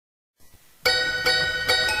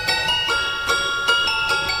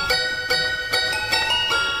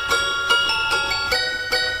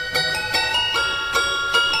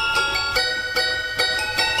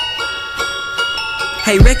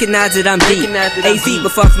Hey, recognize that I'm deep. 8 feet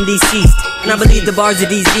but far from deceased. And I believe the bars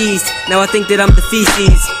are diseased. Now I think that I'm the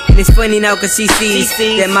feces. And it's funny now cause she sees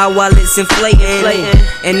that my wallet's inflating.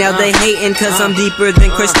 And now they hating cause I'm deeper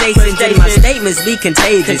than crustaceans. And my statements be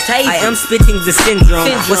contagious. I am spitting the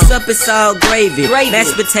syndrome. What's up, it's all gravy.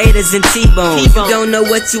 Mashed potatoes and T-bone. You don't know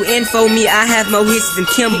what you in for me, I have more hits than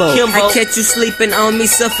Kimbo. I catch you sleeping on me,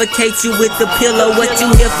 suffocate you with the pillow. What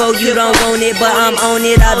you here for, you don't want it, but I'm on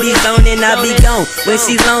it. I be zoning, I be gone. When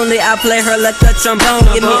she lonely, I play her like a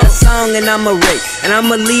trombone. Give me a song and I'ma rake, and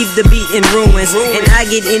I'ma leave the beat in ruins. And I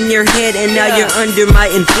get in your head and now you're under my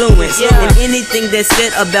influence. And anything that's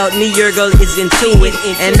said about me, your girl is into it.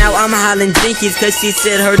 And now I'm hollering jinkies cause she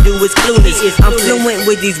said her dude was clueless. I'm fluent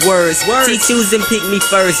with these words. She choose and pick me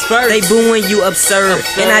first. They booing you absurd,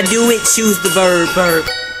 and I do it, choose the verb.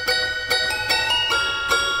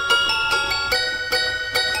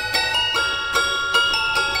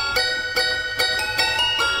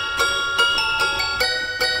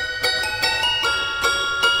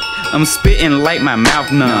 I'm spitting like my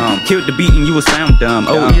mouth numb. Killed the beat and you was sound dumb.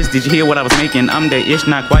 Oh, did you hear what I was making? I'm the ish,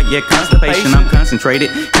 not quite yet constipation. I'm concentrating.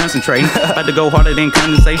 About to go harder than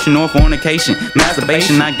condensation or fornication.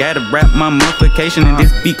 Masturbation, I gotta rap my mummification. And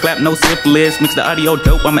this beat clap, no syphilis. Mix the audio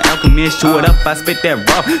dope, I'm an alchemist. Chew it up, I spit that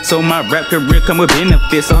raw. So my rap career come with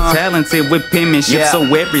benefits. So talented with penmanship. So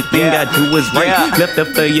everything I do is right. Left up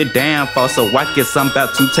for your downfall. So I guess I'm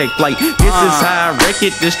about to take flight. This is how I wreck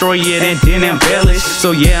it, destroy it, and then embellish.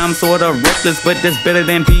 So yeah, I'm sorta reckless, but that's better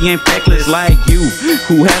than being feckless like you,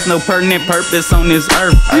 who has no pertinent purpose on this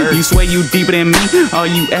earth. You swear you deeper than me, all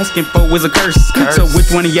you asking for is a curse. So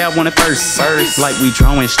which one of y'all want it first? Like we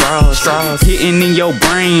drawing straws. Hitting in your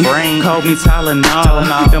brain. Call me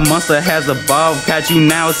Tylenol. The monster has evolved. Kaijuu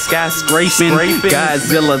now is skyscraping.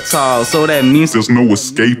 Godzilla tall, so that means there's no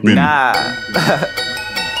escaping. Nah.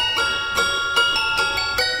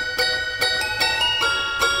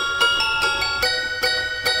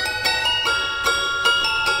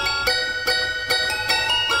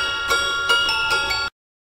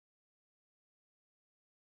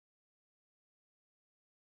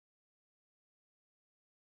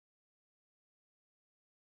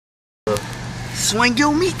 Swing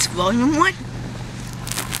Your Meats, Volume 1.